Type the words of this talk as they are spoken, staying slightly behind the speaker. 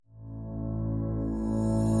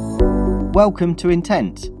Welcome to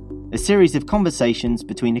Intent, a series of conversations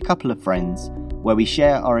between a couple of friends where we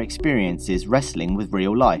share our experiences wrestling with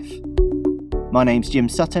real life. My name's Jim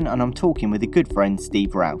Sutton and I'm talking with a good friend,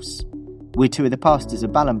 Steve Rouse. We're two of the pastors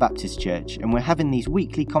of Balham Baptist Church and we're having these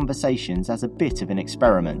weekly conversations as a bit of an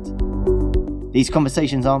experiment. These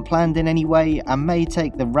conversations aren't planned in any way and may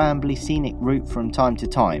take the rambly scenic route from time to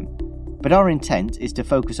time, but our intent is to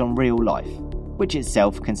focus on real life, which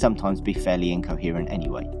itself can sometimes be fairly incoherent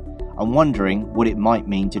anyway. I'm wondering what it might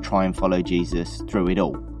mean to try and follow Jesus through it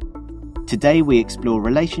all. Today we explore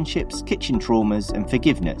relationships, kitchen traumas and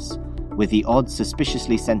forgiveness, with the odd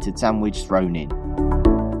suspiciously scented sandwich thrown in.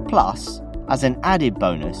 Plus, as an added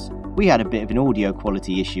bonus, we had a bit of an audio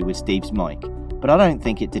quality issue with Steve's mic, but I don't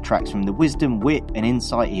think it detracts from the wisdom, wit and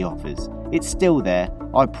insight he offers. It's still there,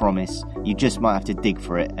 I promise, you just might have to dig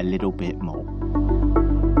for it a little bit more.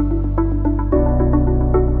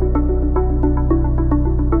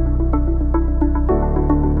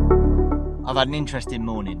 I've had an interesting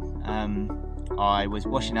morning. I was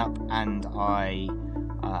washing up and I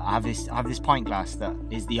have this pint glass that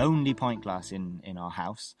is the only pint glass in our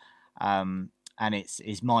house, and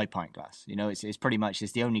it's my pint glass. You know, it's pretty much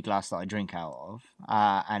it's the only glass that I drink out of,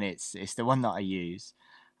 and it's the one that I use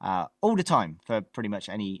all the time for pretty much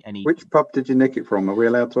any. Which pub did you nick it from? Are we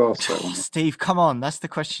allowed to ask that one? Steve, come on, that's the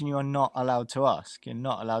question you are not allowed to ask. You're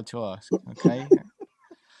not allowed to ask. Okay.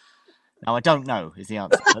 No, I don't know is the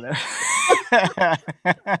answer.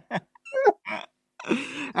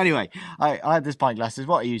 Anyway, I had this pint glass. It's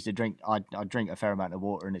what I used to drink. I drink a fair amount of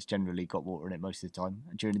water, and it's generally got water in it most of the time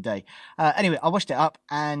during the day. Anyway, I washed it up,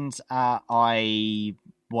 and I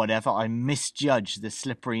misjudged the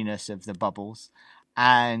slipperiness of the bubbles,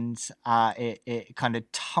 and it kind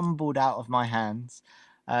of tumbled out of my hands,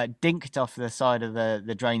 dinked off the side of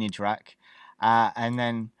the drainage rack, and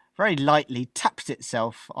then very lightly tapped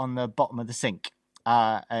itself on the bottom of the sink,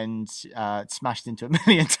 and smashed into a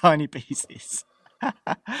million tiny pieces.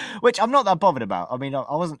 Which I'm not that bothered about. I mean, I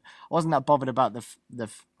wasn't that bothered about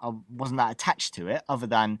I wasn't that attached to it, other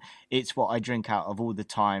than it's what I drink out of all the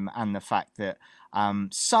time, and the fact that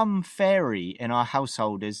some fairy in our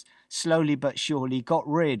household has slowly but surely got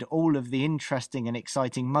rid all of the interesting and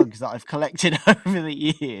exciting mugs that I've collected over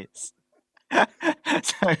the years.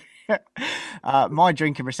 So my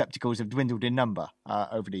drinking receptacles have dwindled in number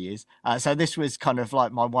over the years. So this was kind of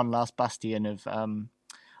like my one last bastion of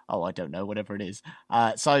I don't know, whatever it is.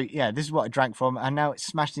 So yeah, this is what I drank from, and now it's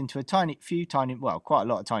smashed into quite a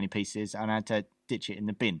lot of tiny pieces, and I had to ditch it in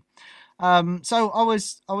the bin. So I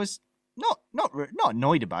was not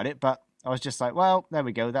annoyed about it, but I was just like, well, there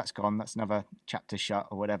we go, that's gone, that's another chapter shut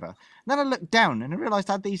or whatever. And then I looked down and I realised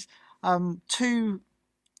I had these two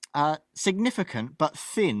significant but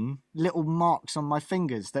thin little marks on my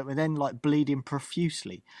fingers that were then like bleeding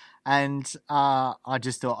profusely, and I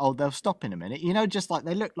just thought, they'll stop in a minute, you know, just like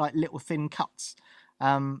they look like little thin cuts,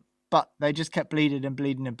 but they just kept bleeding and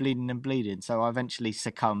bleeding and bleeding and bleeding. So I eventually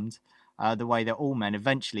succumbed, the way that all men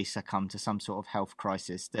eventually succumb to some sort of health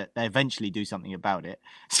crisis, that they eventually do something about it.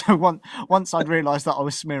 So once I'd realised that I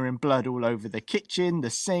was smearing blood all over the kitchen,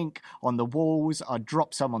 the sink, on the walls, I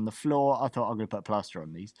dropped some on the floor. I thought I'm going to put a plaster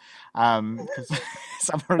on these, because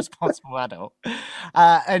I'm a responsible adult.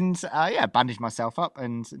 Bandaged myself up,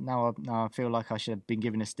 and now I feel like I should have been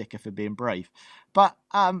given a sticker for being brave. But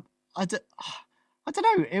I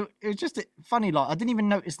don't know. It was just funny. Like, I didn't even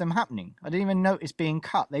notice them happening. I didn't even notice being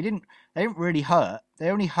cut. They didn't really hurt. They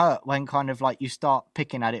only hurt when kind of like you start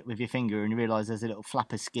picking at it with your finger and you realise there's a little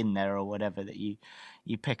flap of skin there or whatever that you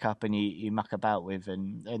pick up and you muck about with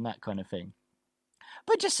and that kind of thing.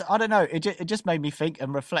 But just, I don't know. It just made me think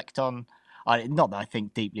and reflect on. Not that I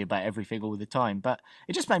think deeply about everything all the time, but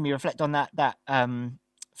it just made me reflect on that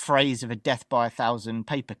phrase of a death by 1,000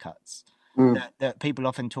 paper cuts that people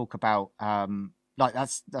often talk about. Like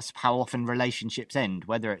that's how often relationships end,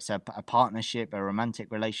 whether it's a partnership, a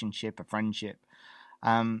romantic relationship, a friendship.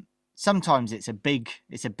 Sometimes it's a big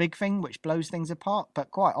thing which blows things apart,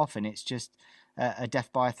 but quite often it's just a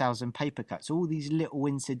death by 1,000 paper cuts. All these little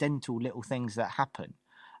incidental little things that happen,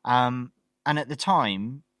 and at the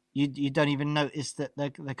time you don't even notice that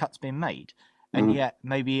the cut's been made, and yet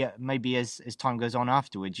maybe as time goes on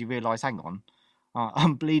afterwards, you realise, hang on,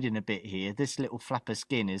 I'm bleeding a bit here. This little flap of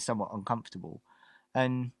skin is somewhat uncomfortable.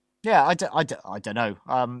 And yeah, I don't know.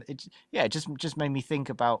 It just made me think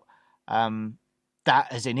about that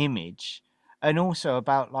as an image, and also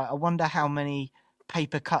about, like, I wonder how many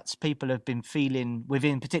paper cuts people have been feeling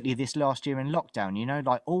within, particularly this last year in lockdown. You know,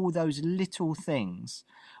 like all those little things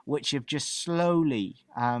which have just slowly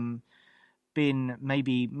been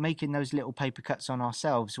maybe making those little paper cuts on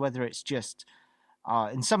ourselves, whether it's just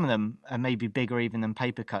and some of them are maybe bigger even than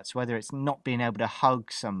paper cuts, whether it's not being able to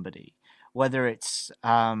hug somebody, whether it's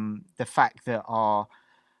the fact that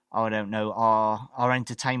I don't know, our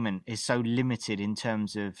entertainment is so limited in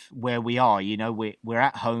terms of where we are. You know, we're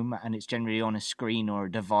at home and it's generally on a screen or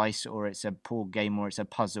a device, or it's a board game or it's a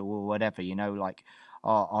puzzle or whatever. You know, like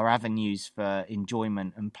our avenues for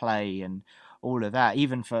enjoyment and play and all of that,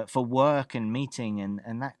 even for work and meeting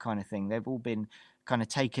and that kind of thing, they've all been kind of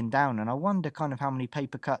taken down. And I wonder kind of how many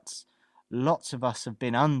paper cuts lots of us have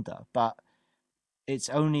been under, but it's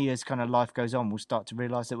only as kind of life goes on we'll start to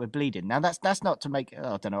realise that we're bleeding. Now that's not to make,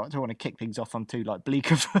 I don't know, I don't want to kick things off on too like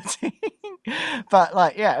bleaker footing, but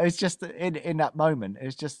like it's just in that moment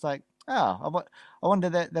it's just like I wonder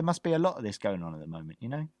that there must be a lot of this going on at the moment, you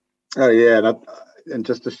know. Oh yeah, and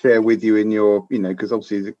just to share with you in your, because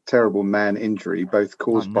obviously it's a terrible man injury, both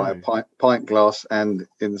caused by a pint glass and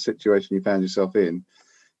in the situation you found yourself in.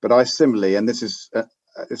 But I similarly, and this is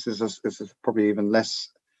probably even less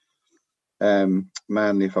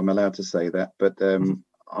manly, if I'm allowed to say that, but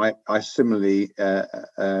I similarly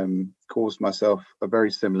caused myself a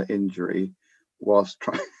very similar injury whilst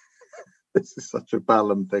trying. This is such a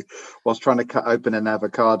Balaam thing. Whilst trying to cut open an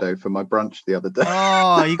avocado for my brunch the other day.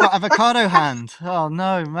 Oh, you got avocado hand. Oh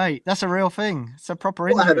no, mate, that's a real thing. It's a proper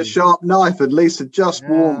injury. I had a sharp knife, and Lisa just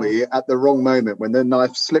warned me at the wrong moment when the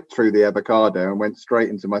knife slipped through the avocado and went straight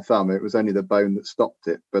into my thumb. It was only the bone that stopped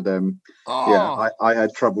it, but I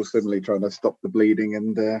had trouble suddenly trying to stop the bleeding.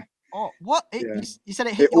 And what? You said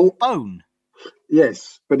it hit your bone?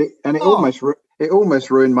 Yes, but it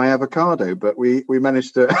almost ruined my avocado, but we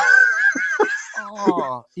managed to.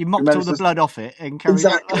 You mopped all the blood off it and carried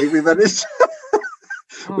exactly. We managed.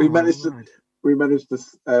 We managed to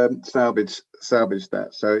salvage that.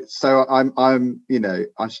 So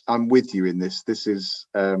I'm with you in this. This is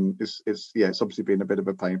it's obviously been a bit of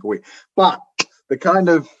a painful week, but the kind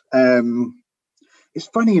of it's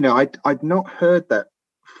funny, I'd not heard that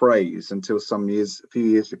phrase until a few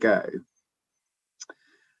years ago,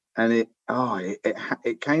 and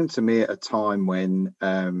it came to me at a time when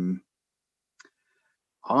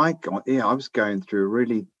I was going through a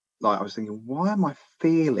really, I was thinking, why am I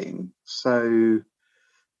feeling so,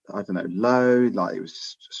 I don't know, low, like it was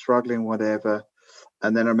just struggling, whatever.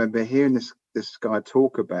 And then I remember hearing this guy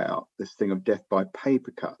talk about this thing of death by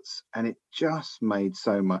paper cuts, and it just made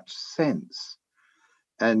so much sense.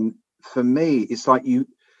 And for me, it's like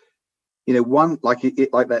one, like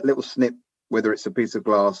that little snip, whether it's a piece of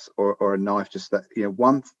glass or a knife, just that,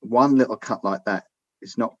 one little cut like that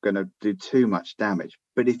is not going to do too much damage.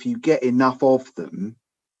 But if you get enough of them,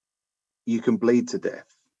 you can bleed to death.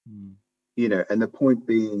 And the point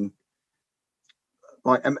being,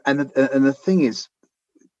 like, and the thing is,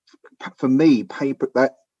 for me,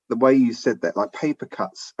 the way you said that, like, paper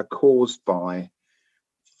cuts are caused by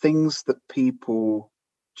things that people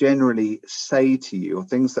generally say to you, or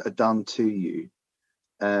things that are done to you,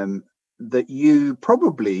 that you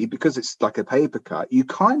probably, because it's like a paper cut, you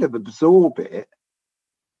kind of absorb it,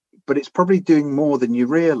 but it's probably doing more than you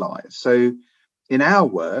realize. So in our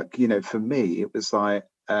work, for me, it was like,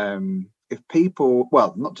 if people,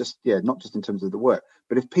 well, not just in terms of the work,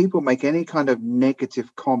 but if people make any kind of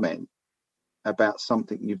negative comment about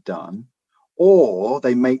something you've done, or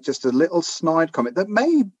they make just a little snide comment that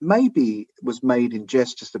maybe was made in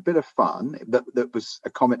just a bit of fun, that was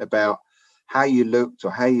a comment about how you looked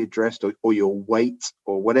or how you dressed or your weight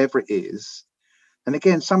or whatever it is. And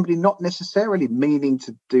again, somebody not necessarily meaning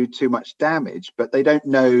to do too much damage, but they don't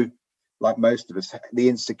know, like most of us, the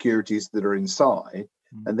insecurities that are inside.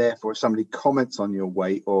 And therefore, if somebody comments on your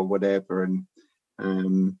weight or whatever, and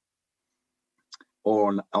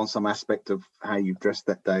or on some aspect of how you've dressed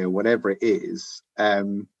that day or whatever it is,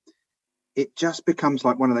 it just becomes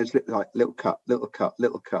like one of those little cut.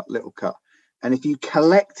 And if you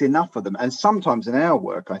collect enough of them, and sometimes in our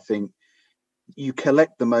work, I think you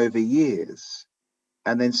collect them over years,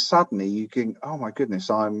 and then suddenly you can, oh my goodness,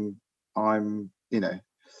 I'm a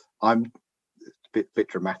bit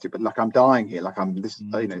dramatic, but like I'm dying here, like I'm this,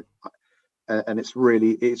 and it's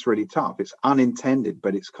really tough. It's unintended,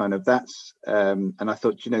 but it's kind of that's. And I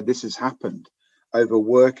thought, this has happened over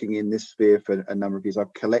working in this sphere for a number of years.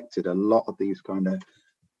 I've collected a lot of these kind of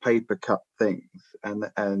paper cut things,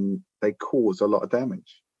 and they cause a lot of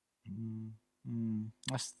damage.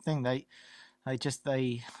 That's the thing. They I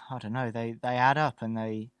don't know. They add up and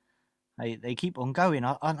they keep on going.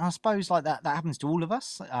 I suppose like that happens to all of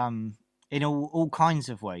us. In all kinds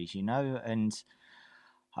of ways, and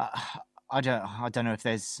I don't know if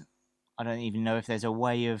there's, I don't even know if there's a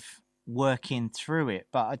way of working through it,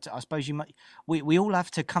 but I suppose we all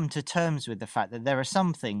have to come to terms with the fact that there are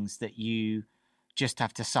some things that you just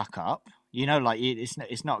have to suck up. You know, like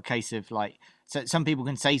it's not a case of like, so some people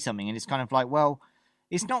can say something and it's kind of like, well,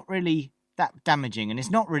 it's not really that damaging, and it's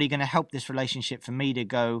not really going to help this relationship for me to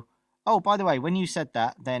go, oh, by the way, when you said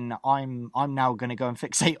that, then I'm now going to go and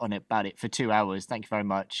fixate on it about it for 2 hours. Thank you very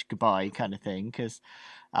much. Goodbye, kind of thing. Because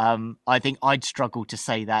I think I'd struggle to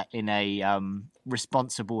say that in a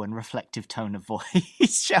responsible and reflective tone of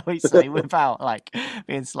voice, shall we say, without like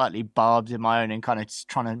being slightly barbed in my own and kind of just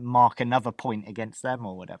trying to mark another point against them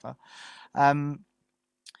or whatever. But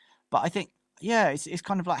I think, yeah, it's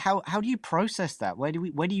kind of like how do you process that? Where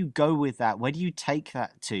do you go with that? Where do you take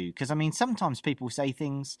that to? Because I mean, sometimes people say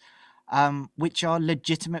things which are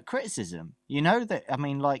legitimate criticism. You know that, I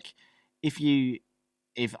mean, like if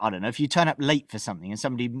I don't know, if you turn up late for something and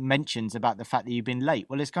somebody mentions about the fact that you've been late,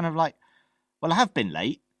 well, it's kind of like, well, I have been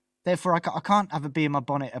late, therefore I can't have a bee in my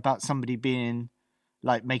bonnet about somebody being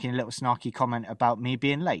like making a little snarky comment about me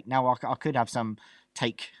being late. Now I could have some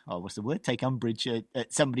take umbrage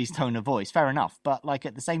at somebody's tone of voice, fair enough, but like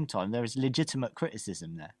at the same time there is legitimate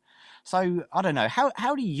criticism there. So I don't know,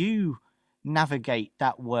 how do you navigate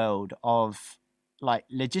that world of like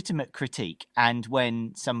legitimate critique and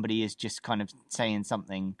when somebody is just kind of saying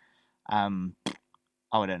something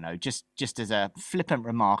I don't know, just as a flippant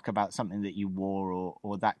remark about something that you wore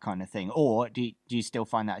or that kind of thing, or do you still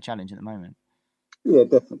find that a challenge at the moment? Yeah,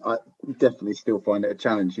 definitely. I definitely still find it a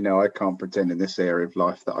challenge. I can't pretend in this area of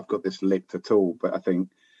life that I've got this licked at all. But I think,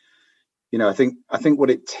 I think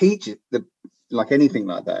what it teaches, like anything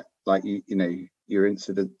like that, like your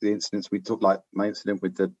incident, the incidents we took, like my incident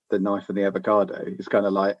with the knife and the avocado, it's kind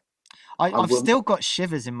of like I've still got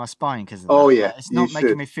shivers in my spine because of that. Oh yeah, like, it's not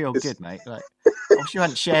making me feel good, mate. Like, I wish you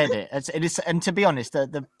hadn't shared it. And to be honest,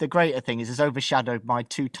 the greater thing is it's overshadowed my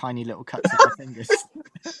 2 tiny little cuts on my fingers.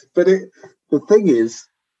 But the thing is,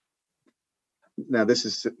 now this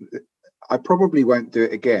is, I probably won't do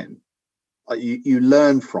it again. You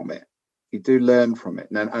learn from it. You do learn from it,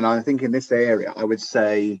 and I think in this area, I would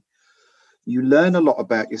say you learn a lot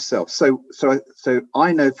about yourself. So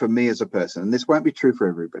I know for me as a person, and this won't be true for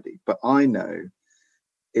everybody, but I know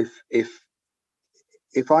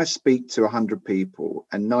if I speak to 100 people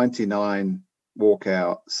and 99 walk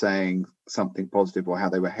out saying something positive or how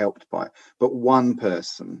they were helped by it, but one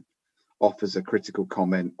person offers a critical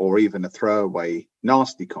comment or even a throwaway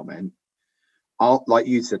nasty comment, like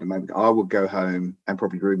you said a moment ago, I will go home and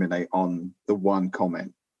probably ruminate on the one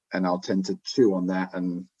comment, and I'll tend to chew on that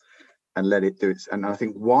and let it do it. And I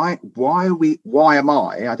think why am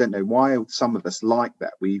I don't know why some of us like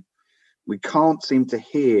that. We can't seem to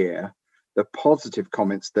hear the positive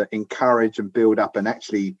comments that encourage and build up and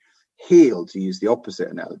actually heal, to use the opposite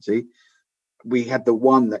analogy. We had the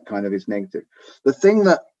one that kind of is negative. The thing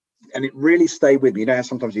that, and it really stayed with me, how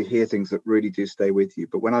sometimes you hear things that really do stay with you.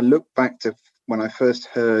 But when I look back to when I first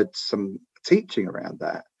heard some teaching around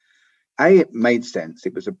that, it made sense.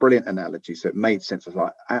 It was a brilliant analogy. So it made sense. I was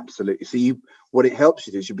like, absolutely. So what it helps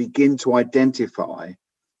you do is you begin to identify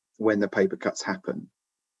when the paper cuts happen.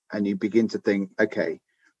 And you begin to think, okay,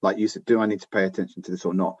 like you said, do I need to pay attention to this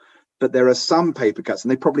or not? But there are some paper cuts,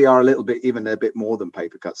 and they probably are even a bit more than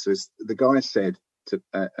paper cuts. So the guy said to,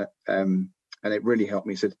 and it really helped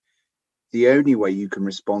me, he said, the only way you can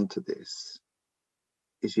respond to this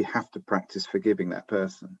is you have to practice forgiving that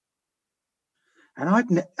person. And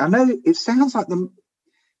I know it sounds like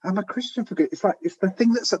I'm a Christian for good. It's like, it's the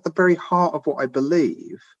thing that's at the very heart of what I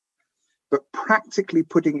believe, but practically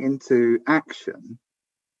putting into action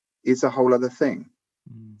is a whole other thing.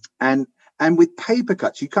 And with paper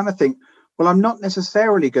cuts, you kind of think, well, I'm not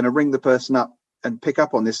necessarily going to ring the person up and pick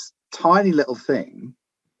up on this tiny little thing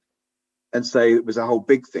and say it was a whole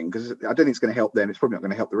big thing, because I don't think it's going to help them. It's probably not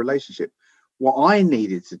going to help the relationship. What I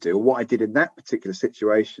needed to do, what I did in that particular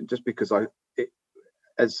situation, just because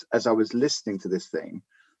as I was listening to this thing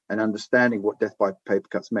and understanding what death by paper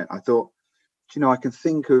cuts meant, I thought, I could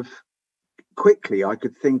think of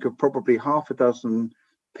probably half a dozen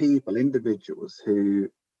people, individuals who,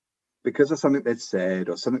 because of something they'd said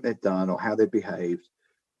or something they'd done or how they behaved,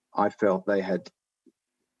 I felt they had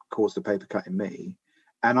caused a paper cut in me.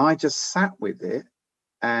 And I just sat with it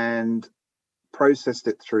and processed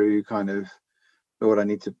it through kind of, Lord, I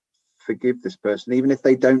need to forgive this person, even if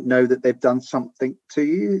they don't know that they've done something to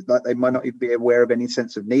you, like they might not even be aware of any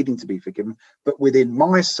sense of needing to be forgiven. But within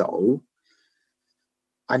my soul,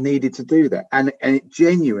 I needed to do that. And it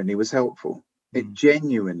genuinely was helpful. It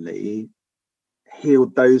genuinely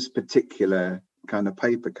healed those particular kind of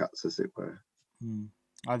paper cuts, as it were.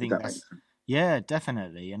 I think that's, yeah,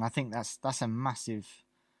 definitely. And I think that's a massive,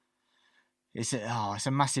 it's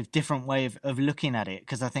a massive different way of looking at it,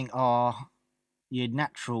 because I think your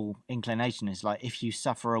natural inclination is like, if you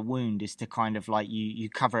suffer a wound, is to kind of like you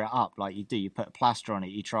cover it up, like you put a plaster on it,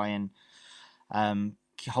 you try and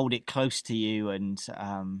hold it close to you, and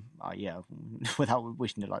yeah, without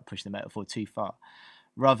wishing to like push the metaphor too far,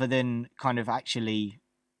 rather than kind of actually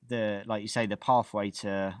like you say, the pathway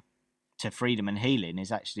to freedom and healing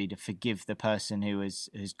is actually to forgive the person who has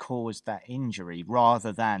caused that injury,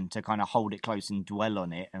 rather than to kind of hold it close and dwell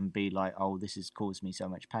on it and be like, oh, this has caused me so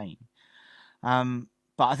much pain. But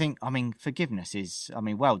I mean, forgiveness is,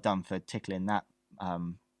 well done for tickling that.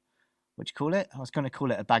 What do you call it? I was going to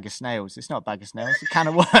call it a bag of snails. It's not a bag of snails. It's a can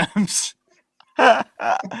of worms.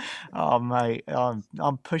 Oh mate,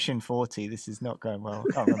 I'm pushing 40. This is not going well.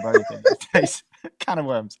 I can't remember anything these days. Can of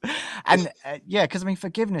worms. And yeah, because I mean,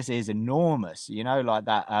 forgiveness is enormous. You know, like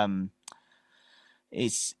that.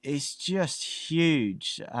 It's just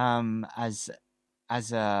huge.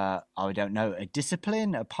 As a, I don't know, a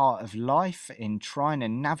discipline, a part of life in trying to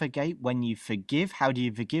navigate when you forgive. How do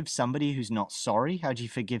you forgive somebody who's not sorry? How do you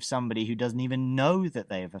forgive somebody who doesn't even know that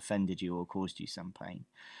they have offended you or caused you some pain?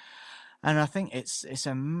 And I think it's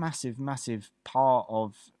a massive, massive part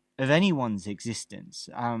of anyone's existence.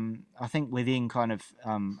 I think within kind of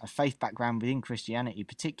a faith background, within Christianity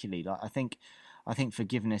particularly, like I think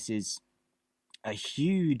forgiveness is a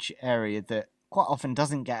huge area that quite often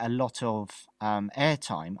doesn't get a lot of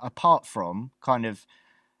airtime, apart from kind of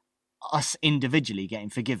us individually getting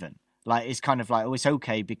forgiven. Like, it's kind of like, oh, it's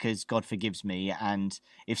okay because God forgives me, and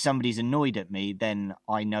if somebody's annoyed at me, then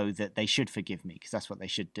I know that they should forgive me because that's what they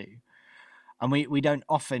should do. And we don't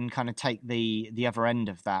often kind of take the other end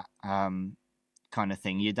of that kind of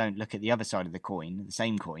thing. You don't look at the other side of the coin, the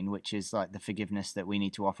same coin, which is like the forgiveness that we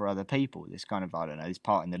need to offer other people. This kind of, I don't know, this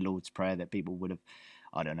part in the Lord's Prayer that people would have,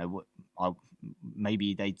 I don't know,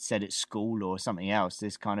 maybe they'd said at school or something else.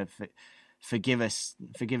 This kind of forgive us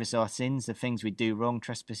our sins, the things we do wrong,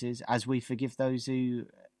 trespasses, as we forgive those who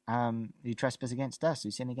trespass against us,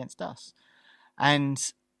 who sin against us. And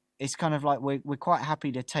it's kind of like we're quite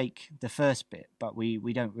happy to take the first bit, but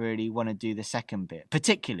we don't really want to do the second bit,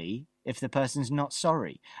 particularly if the person's not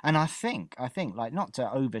sorry. And I think like, not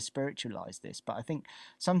to over spiritualize this, but I think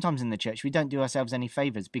sometimes in the church we don't do ourselves any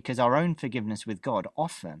favors, because our own forgiveness with God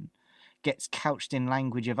often gets couched in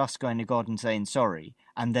language of us going to God and saying sorry,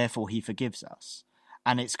 and therefore he forgives us.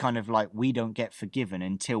 And it's kind of like we don't get forgiven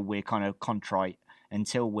until we're kind of contrite,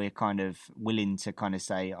 until we're kind of willing to kind of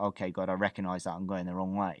say, okay, God, I recognize that I'm going the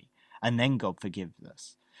wrong way. And then God forgives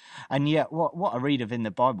us. And yet what I read of in the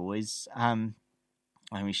Bible is, and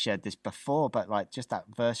we shared this before, but like just that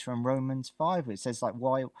verse from Romans 5, where it says like,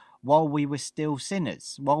 while we were still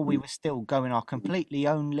sinners, while we were still going our completely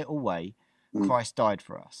own little way, Christ died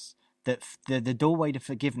for us. That the doorway to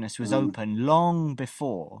forgiveness was open long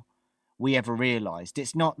before we ever realized.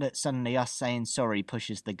 It's not that suddenly us saying sorry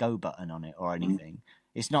pushes the go button on it or anything.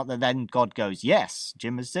 It's not that then God goes, yes,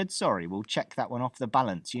 Jim has said sorry, we'll check that one off the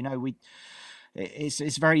balance. You know,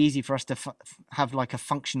 it's very easy for us to have like a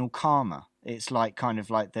functional karma. It's like kind of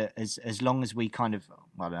like that, as long as we kind of,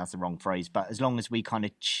 well, that's the wrong phrase, but as long as we kind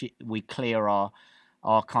of we clear our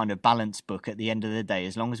kind of balance book at the end of the day,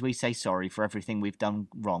 as long as we say sorry for everything we've done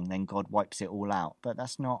wrong, then God wipes it all out. But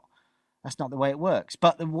that's not the way it works.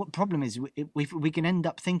 But the problem is we can end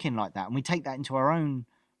up thinking like that, and we take that into our own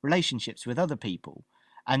relationships with other people.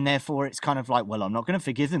 And therefore, it's kind of like, well, I'm not going to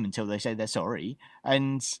forgive them until they say they're sorry.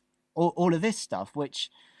 And all of this stuff,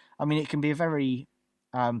 which, I mean, it can be a very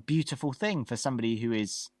beautiful thing for somebody who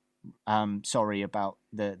is sorry about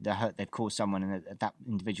the hurt they've caused someone, and that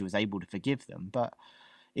individual is able to forgive them. But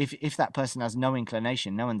if that person has no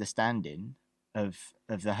inclination, no understanding of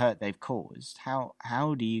the hurt they've caused,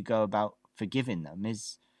 how do you go about forgiving them?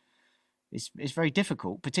 It's very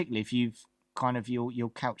difficult, particularly if you've kind of you're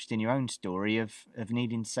couched in your own story of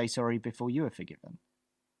needing to say sorry before you are forgiven.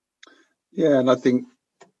 Yeah, and I think,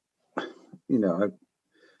 you know,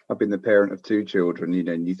 I've been the parent of 2 children, you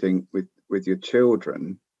know, and you think with your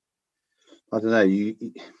children, I don't know, you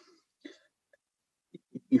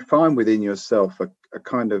find within yourself a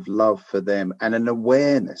kind of love for them and an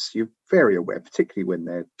awareness. You're very aware, particularly when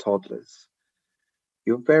they're toddlers.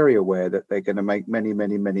 You're very aware that they're going to make many,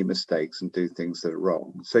 many, many mistakes and do things that are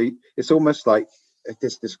wrong. So it's almost like, if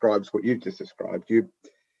this describes what you just described,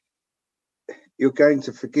 you're going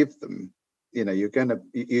to forgive them. You know, you're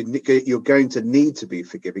going to need to be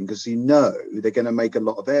forgiving, because you know they're going to make a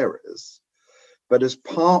lot of errors. But as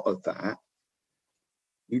part of that,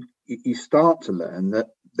 you start to learn that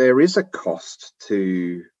there is a cost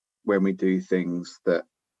to when we do things that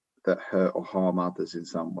hurt or harm others in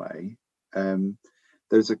some way.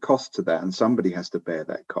 There's a cost to that, and somebody has to bear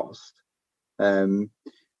that cost.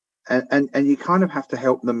 and you kind of have to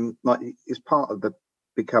help them, like it's part of the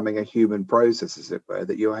becoming a human process, as it were,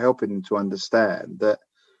 that you're helping them to understand that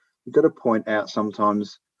you've got to point out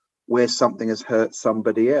sometimes where something has hurt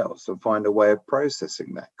somebody else and find a way of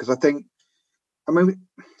processing that. Because I mean,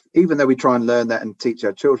 even though we try and learn that and teach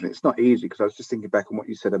our children, it's not easy. Because I was just thinking back on what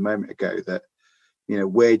you said a moment ago, that, you know,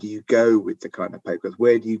 where do you go with the kind of paper?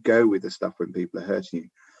 Where do you go with the stuff when people are hurting you?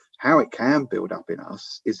 How it can build up in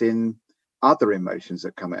us is in other emotions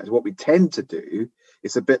that come out. What we tend to do,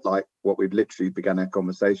 it's a bit like what we've literally begun our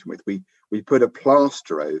conversation with. We put a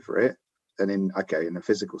plaster over it, and in a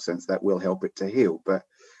physical sense, that will help it to heal. But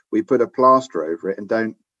we put a plaster over it and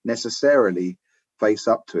don't necessarily face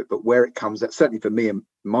up to it. But where it comes out, certainly for me in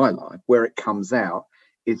my life, where it comes out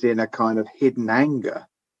is in a kind of hidden anger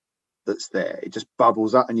that's there. It just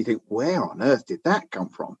bubbles up and you think, where on earth did that come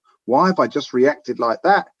from? Why have I just reacted like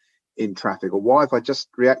that in traffic? Or why have I just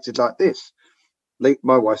reacted like this?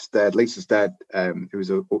 My wife's dad, Lisa's dad, who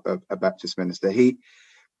was a Baptist minister,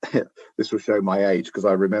 this will show my age because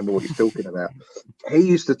I remember what he's talking about. He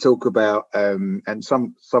used to talk about, and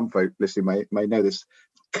some folk listening may know this,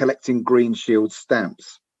 collecting Green Shield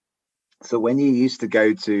stamps. So when you used to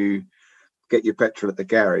go to get your petrol at the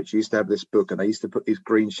garage, you used to have this book, and they used to put these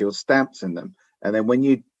Green Shield stamps in them. And then when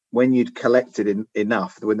you'd collected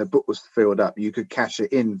enough, when the book was filled up, you could cash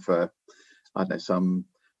it in for, I don't know, some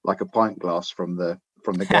like a pint glass from the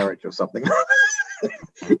garage or something.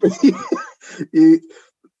 He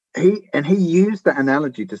used that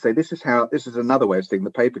analogy to say this is another way of seeing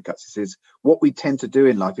the paper cuts. This is what we tend to do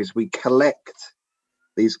in life is we collect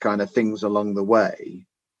these kind of things along the way.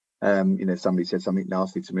 Somebody said something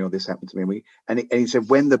nasty to me, or this happened to me, and he said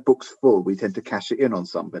when the book's full, we tend to cash it in on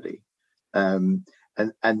somebody, and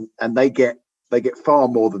they get far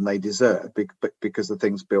more than they deserve because the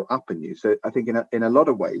things built up in you. So I think in a lot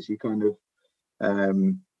of ways, you kind of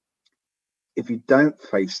if you don't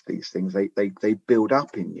face these things, they build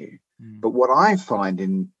up in you. But what I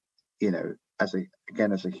find as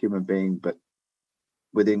a human being, but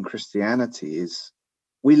within Christianity, is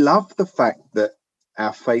we love the fact that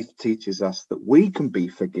our faith teaches us that we can be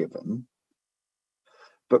forgiven,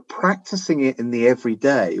 but practicing it in the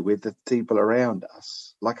everyday with the people around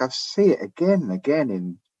us, like I see it again and again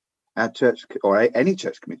in our church, or any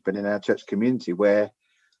church community, but in our church community, where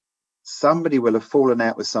somebody will have fallen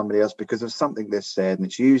out with somebody else because of something they've said, and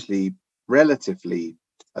it's usually relatively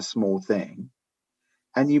a small thing.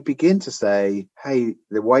 And you begin to say, hey,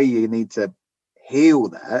 the way you need to heal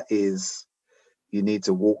that is you need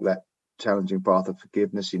to walk that challenging path of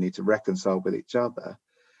forgiveness. You need to reconcile with each other.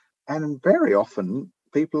 And very often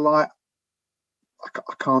people are like,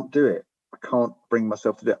 I can't do it. I can't bring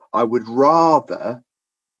myself to do it.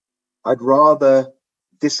 I'd rather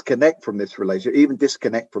disconnect from this relationship, even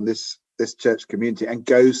disconnect from this church community, and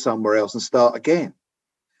go somewhere else and start again.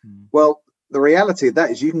 Well, the reality of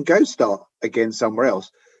that is you can go start again somewhere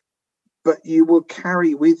else, but you will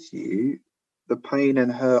carry with you the pain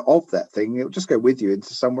and hurt of that thing. It'll just go with you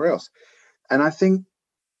into somewhere else. And I think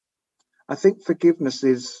forgiveness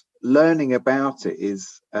is learning about it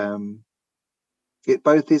is it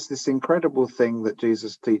both is this incredible thing that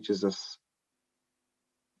Jesus teaches us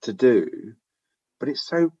to do, but it's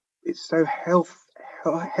so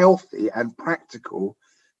healthy and practical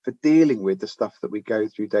for dealing with the stuff that we go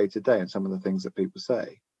through day to day and some of the things that people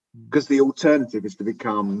say. Because the alternative is to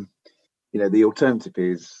become, the alternative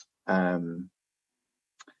is, I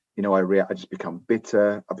just become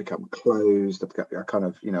bitter, I become closed, I kind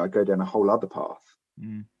of, I go down a whole other path.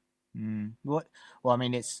 What? Well, I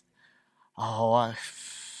mean, it's, I've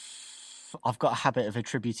got a habit of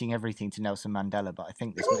attributing everything to Nelson Mandela, but I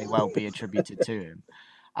think this may well be attributed to him,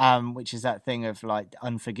 which is that thing of like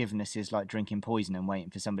unforgiveness is like drinking poison and waiting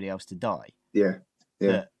for somebody else to die. Yeah.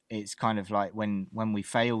 That it's kind of like when we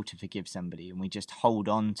fail to forgive somebody and we just hold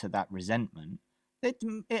on to that resentment,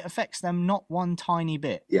 it affects them not one tiny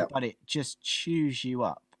bit, but it just chews you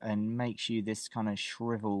up and makes you this kind of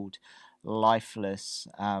shriveled, lifeless,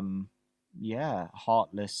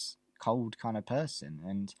 heartless, cold kind of person.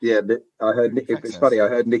 And I heard it's funny. I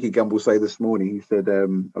heard Nicky Gumbel say this morning. He said, I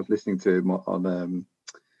was listening to him on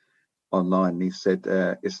online. And he said,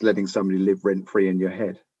 it's letting somebody live rent free in your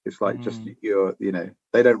head. It's like just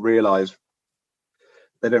they don't realize,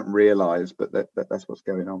 but that's what's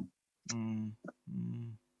going on.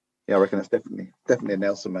 Yeah, I reckon that's definitely a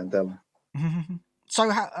Nelson Mandela. So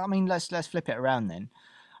let's flip it around then.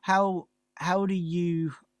 How do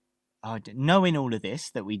you, knowing all of this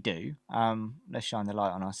that we do, let's shine the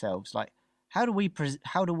light on ourselves. Like, how do we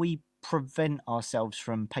prevent ourselves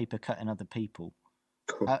from paper cutting other people?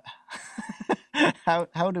 Cool.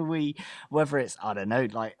 how do we, whether it's, I don't know,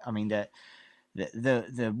 like, I mean,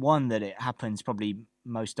 the one that it happens probably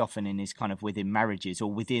most often in is kind of within marriages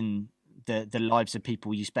or within the lives of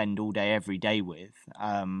people you spend all day every day with,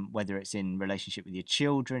 whether it's in relationship with your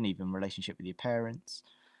children, even relationship with your parents.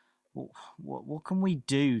 What can we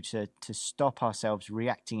do to stop ourselves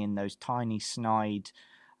reacting in those tiny snide,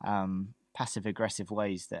 passive aggressive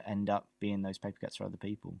ways that end up being those paper cuts for other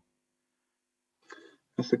people?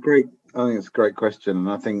 I think it's a great question, and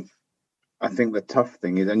I think the tough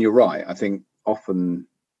thing is, and you're right, I think often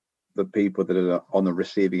the people that are on the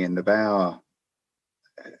receiving end of our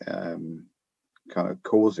kind of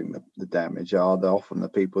causing the damage are often the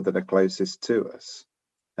people that are closest to us.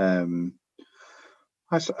 I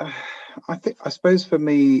suppose for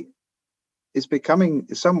me, it's becoming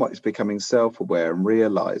self-aware and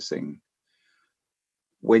realizing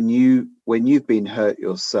when you've been hurt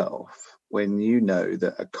yourself, when you know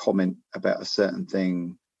that a comment about a certain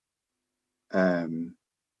thing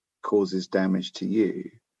causes damage to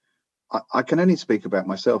you. I can only speak about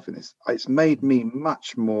myself in this. It's made me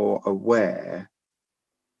much more aware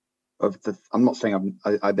of I'm not saying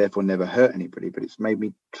I therefore never hurt anybody, but it's made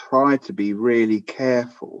me try to be really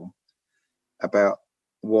careful about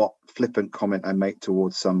what flippant comment I make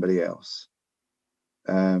towards somebody else.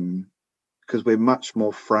 Because we're much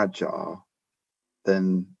more fragile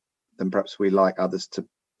than perhaps we like others to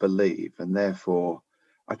believe. And therefore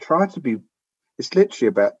I try to be, it's literally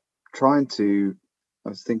about trying to, I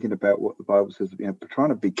was thinking about what the Bible says, trying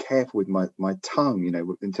to be careful with my tongue,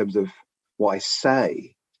 in terms of what I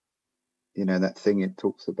say. That thing it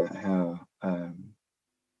talks about how,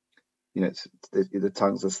 the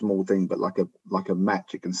tongue's a small thing, but like a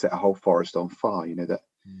match, it can set a whole forest on fire. That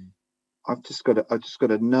I've just got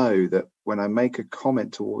to know that when I make a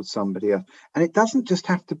comment towards somebody else, and it doesn't just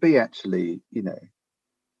have to be actually, it's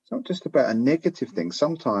not just about a negative thing.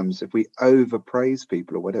 Sometimes if we overpraise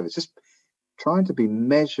people or whatever, it's just trying to be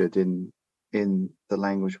measured in the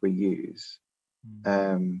language we use,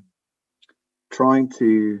 trying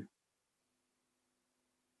to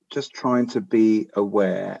be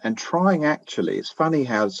aware and actually, it's funny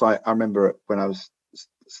how I remember when I was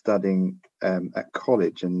studying at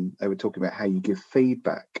college, and they were talking about how you give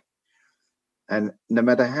feedback, and no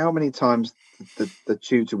matter how many times the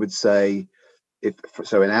tutor would say,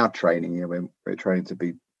 so in our training, when we're training to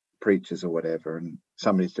be preachers or whatever, and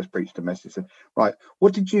somebody's just preached a message, said, right,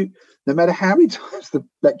 no matter how many times the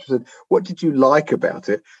lecturer said, what did you like about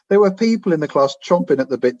it, there were people in the class chomping at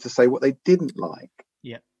the bit to say what they didn't like.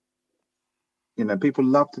 Yeah. People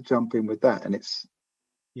love to jump in with that, and it's,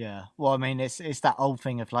 yeah. Well, I mean, it's that old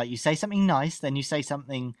thing of like, you say something nice, then you say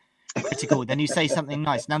something critical, then you say something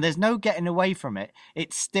nice. Now, there's no getting away from it.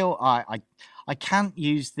 It's still, I can't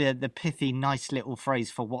use the pithy, nice little phrase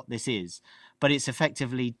for what this is, but it's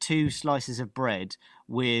effectively two slices of bread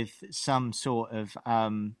with some sort of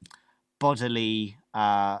bodily,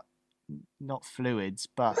 not fluids,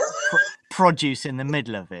 but produce in the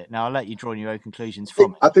middle of it. Now, I'll let you draw your own conclusions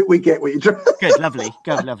from it. I think we get what you're trying. Good,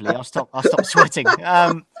 lovely. I'll stop sweating.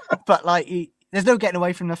 But like, there's no getting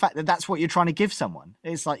away from the fact that that's what you're trying to give someone.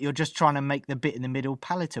 It's like you're just trying to make the bit in the middle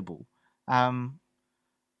palatable. I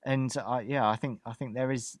think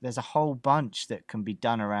there's a whole bunch that can be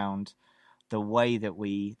done around the way that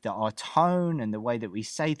our tone and the way that we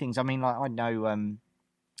say things. I mean, like, I know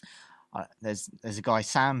there's a guy,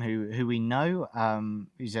 Sam, who we know,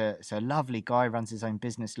 who's a lovely guy, runs his own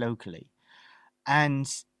business locally, and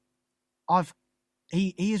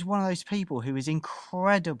he is one of those people who is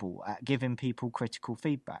incredible at giving people critical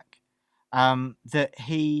feedback. That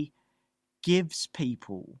he gives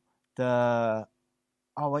people there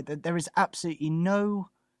is absolutely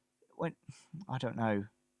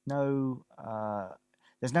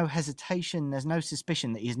there's no hesitation, there's no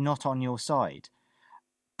suspicion that he's not on your side.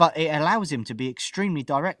 But it allows him to be extremely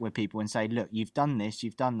direct with people and say, look, you've done this,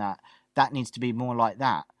 you've done that, that needs to be more like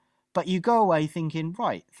that. But you go away thinking,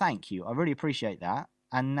 right, thank you, I really appreciate that,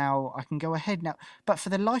 and now I can go ahead now. But for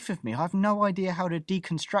the life of me, I have no idea how to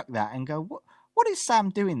deconstruct that and go, what is Sam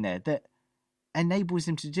doing there that enables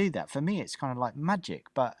him to do that? For me, it's kind of like magic,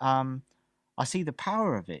 but I see the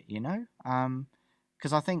power of it,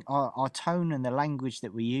 because I think our tone and the language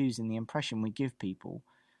that we use and the impression we give people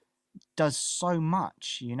does so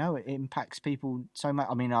much. It impacts people so much.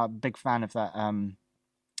 I mean, I'm a big fan of that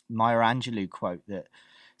Maya Angelou quote that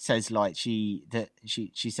says, like, she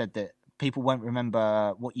said that people won't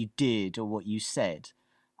remember what you did or what you said,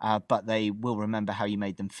 but they will remember how you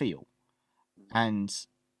made them feel. And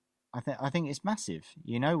I think it's massive.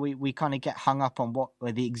 We kind of get hung up on what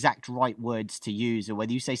are the exact right words to use, or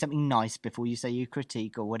whether you say something nice before you say you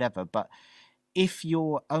critique or whatever. But if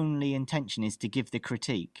your only intention is to give the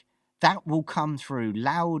critique, that will come through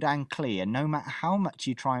loud and clear, no matter how much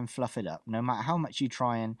you try and fluff it up, no matter how much you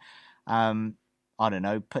try and, I don't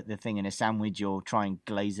know, put the thing in a sandwich or try and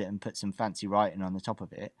glaze it and put some fancy writing on the top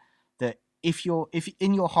of it. That if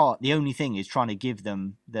in your heart the only thing is trying to give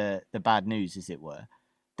them the bad news, as it were,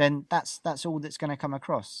 then that's all that's going to come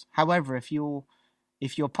across. However, if your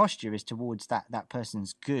posture is towards that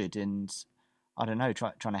person's good and, I don't know,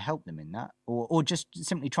 trying to help them in that, or just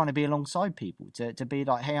simply trying to be alongside people, to be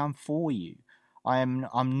like, hey, I'm for you.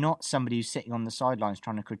 I'm not somebody who's sitting on the sidelines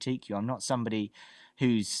trying to critique you. I'm not somebody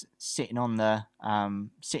who's sitting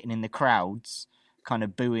in the crowds, kind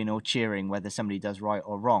of booing or cheering whether somebody does right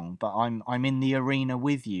or wrong. But I'm in the arena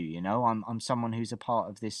with you. You know, I'm someone who's a part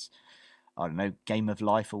of this, I don't know, game of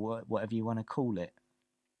life or whatever you want to call it.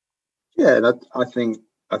 Yeah, I think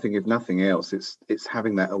if nothing else, it's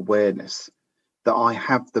having that awareness that I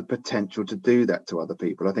have the potential to do that to other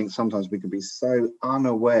people. I think sometimes we can be so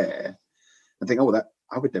unaware and think, oh, that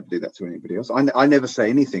I would never do that to anybody else. I never say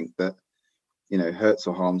anything that, you know, hurts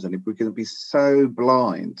or harms anybody. We can be so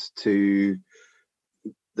blind to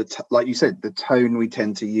like you said, the tone we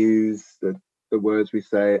tend to use, the words we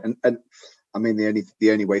say, and I mean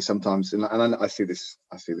the only way sometimes, and I see this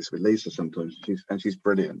with Lisa sometimes. She's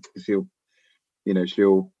brilliant. She'll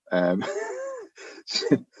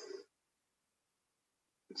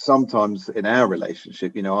sometimes in our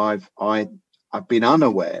relationship, you know, I've been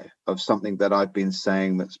unaware of something that I've been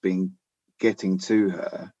saying that's been getting to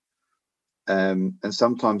her, and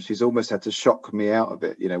sometimes she's almost had to shock me out of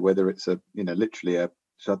it. You know, whether it's literally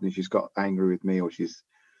suddenly she's got angry with me, or she's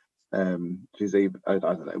even, I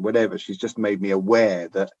don't know, whatever. She's just made me aware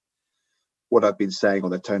that what I've been saying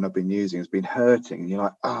or the tone I've been using has been hurting, and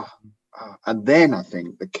you're like, and then I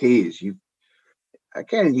think the key is you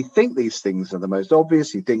think these things are the most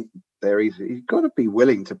obvious, you think they're easy, you've got to be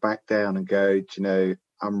willing to back down and go, do you know,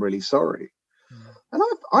 I'm really sorry. And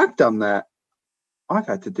I've done that. I've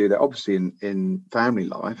had to do that obviously in family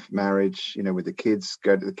life, marriage, you know, with the kids,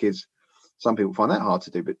 go to the kids. Some people find that hard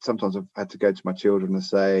to do, but sometimes I've had to go to my children and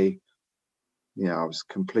say, you know, I was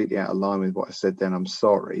completely out of line with what I said then, I'm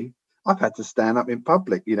sorry. I've had to stand up in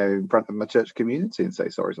public, you know, in front of my church community and say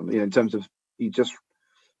sorry. Something, you know, in terms of, you just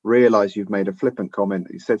realize you've made a flippant comment,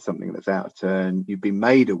 you said something that's out of turn, you've been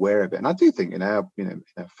made aware of it. And I do think in our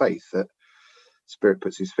faith that Spirit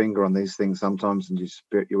puts his finger on these things sometimes, and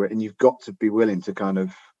and you've got to be willing to kind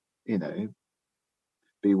of, you know,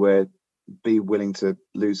 be willing to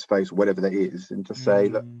lose face, whatever that is, and to say,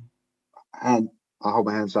 look, and I hold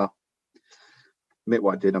my hands up, admit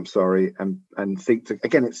what I did, I'm sorry, and think to,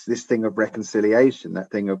 again, it's this thing of reconciliation,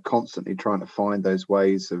 that thing of constantly trying to find those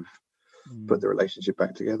ways of put the relationship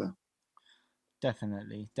back together.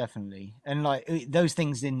 Definitely. And like those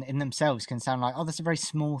things in themselves can sound like, oh, that's a very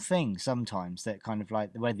small thing sometimes, that kind of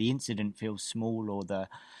like where the incident feels small, or the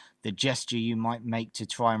gesture you might make to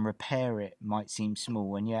try and repair it might seem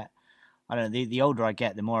small. And yet, I don't know, the older I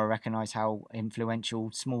get, the more I recognise how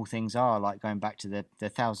influential small things are, like going back to the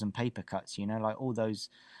 1,000 paper cuts, you know, like all those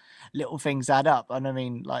little things add up. And I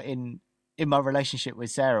mean, like in my relationship with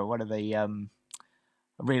Sarah, one of the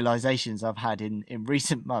realizations I've had in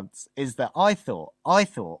recent months is that I thought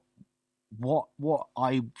what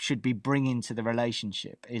I should be bringing to the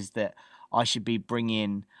relationship is that I should be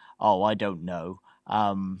bringing, I don't know,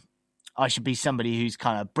 I should be somebody who's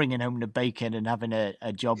kind of bringing home the bacon and having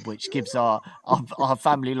a job which gives our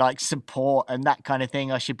family like support and that kind of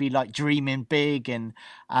thing. I should be like dreaming big and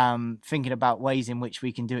thinking about ways in which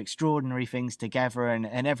we can do extraordinary things together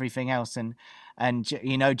and everything else. And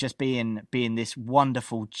you know, just being this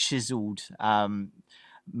wonderful chiseled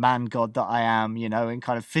man god that I am, you know, and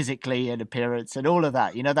kind of physically and appearance and all of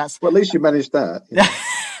that, you know, that's, well, at least you managed that, you know?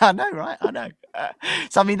 I know, right? I know.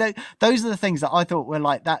 So I mean, those are the things that I thought were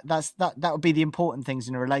like that would be the important things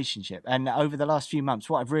in a relationship. And over the last few months,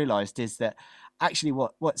 what I've realized is that actually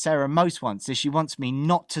what Sarah most wants is she wants me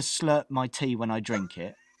not to slurp my tea when I drink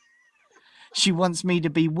it. She wants me to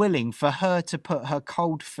be willing for her to put her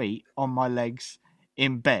cold feet on my legs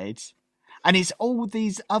in bed. And it's all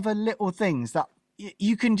these other little things that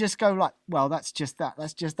you can just go like, well, that's just that.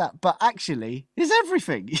 But actually, it's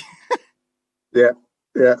everything. Yeah,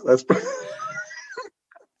 that's... but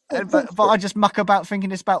I just muck about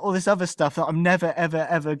thinking it's about all this other stuff that I'm never, ever,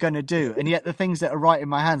 ever going to do. And yet the things that are right in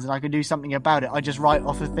my hands and I can do something about it, I just write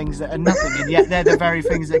off of things that are nothing. And yet they're the very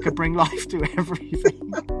things that could bring life to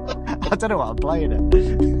everything. I don't know what I'm playing at.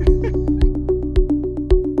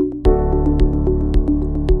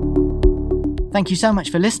 Thank you so much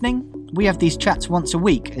for listening. We have these chats once a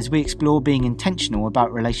week as we explore being intentional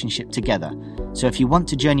about relationship together. So if you want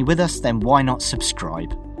to journey with us, then why not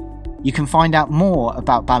subscribe? You can find out more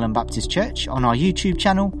about Balham Baptist Church on our YouTube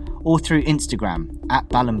channel or through Instagram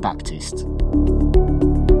 @Balham Baptist.